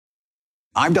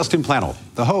I'm Dustin Planold,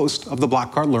 the host of the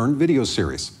BlockCard Learn video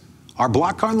series. Our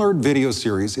BlockCard Learn video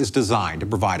series is designed to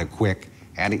provide a quick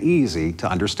and easy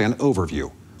to understand overview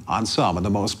on some of the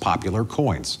most popular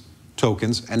coins,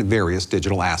 tokens, and various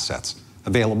digital assets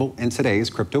available in today's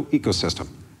crypto ecosystem.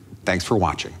 Thanks for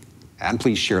watching, and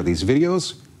please share these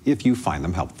videos if you find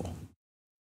them helpful.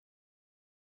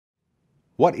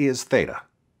 What is Theta?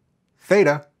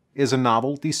 Theta is a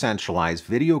novel decentralized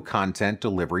video content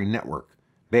delivery network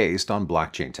based on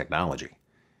blockchain technology.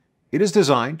 It is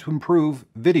designed to improve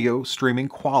video streaming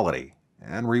quality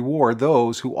and reward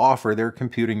those who offer their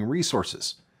computing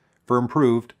resources for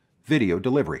improved video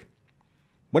delivery.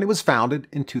 When it was founded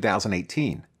in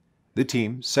 2018, the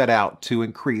team set out to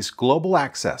increase global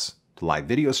access to live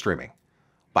video streaming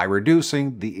by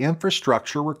reducing the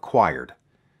infrastructure required.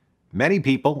 Many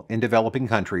people in developing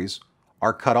countries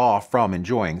are cut off from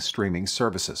enjoying streaming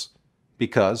services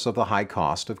because of the high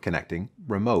cost of connecting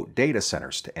remote data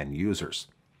centers to end users.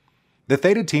 The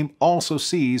Theta team also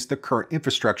sees the current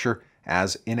infrastructure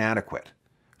as inadequate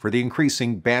for the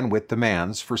increasing bandwidth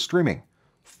demands for streaming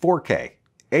 4K,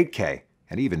 8K,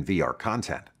 and even VR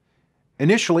content.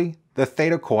 Initially, the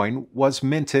Theta coin was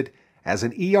minted as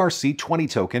an ERC20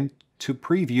 token to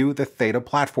preview the Theta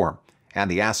platform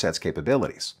and the asset's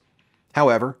capabilities.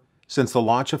 However, since the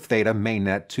launch of Theta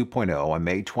Mainnet 2.0 on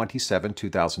May 27,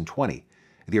 2020,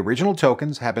 the original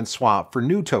tokens have been swapped for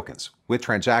new tokens with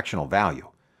transactional value.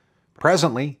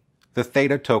 Presently, the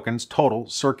Theta token's total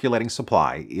circulating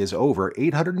supply is over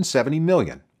 870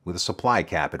 million, with a supply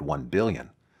cap at 1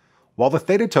 billion. While the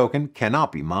Theta token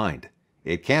cannot be mined,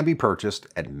 it can be purchased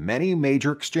at many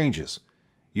major exchanges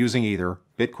using either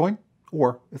Bitcoin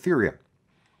or Ethereum.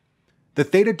 The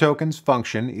Theta token's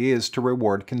function is to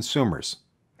reward consumers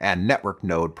and network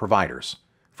node providers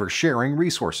for sharing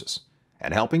resources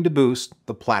and helping to boost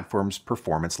the platform's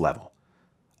performance level.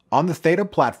 On the Theta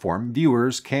platform,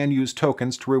 viewers can use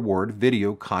tokens to reward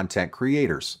video content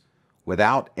creators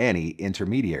without any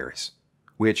intermediaries,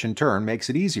 which in turn makes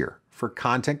it easier for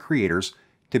content creators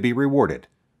to be rewarded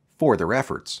for their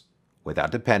efforts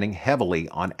without depending heavily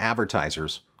on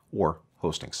advertisers or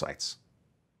hosting sites.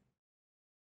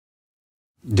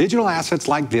 Digital assets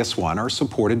like this one are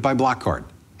supported by BlockCard,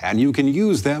 and you can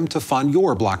use them to fund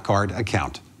your BlockCard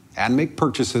account and make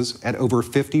purchases at over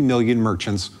 50 million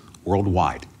merchants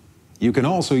worldwide. You can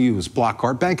also use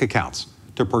BlockCard bank accounts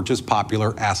to purchase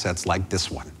popular assets like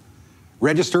this one.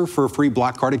 Register for a free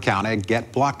BlockCard account at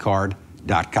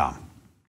getblockcard.com.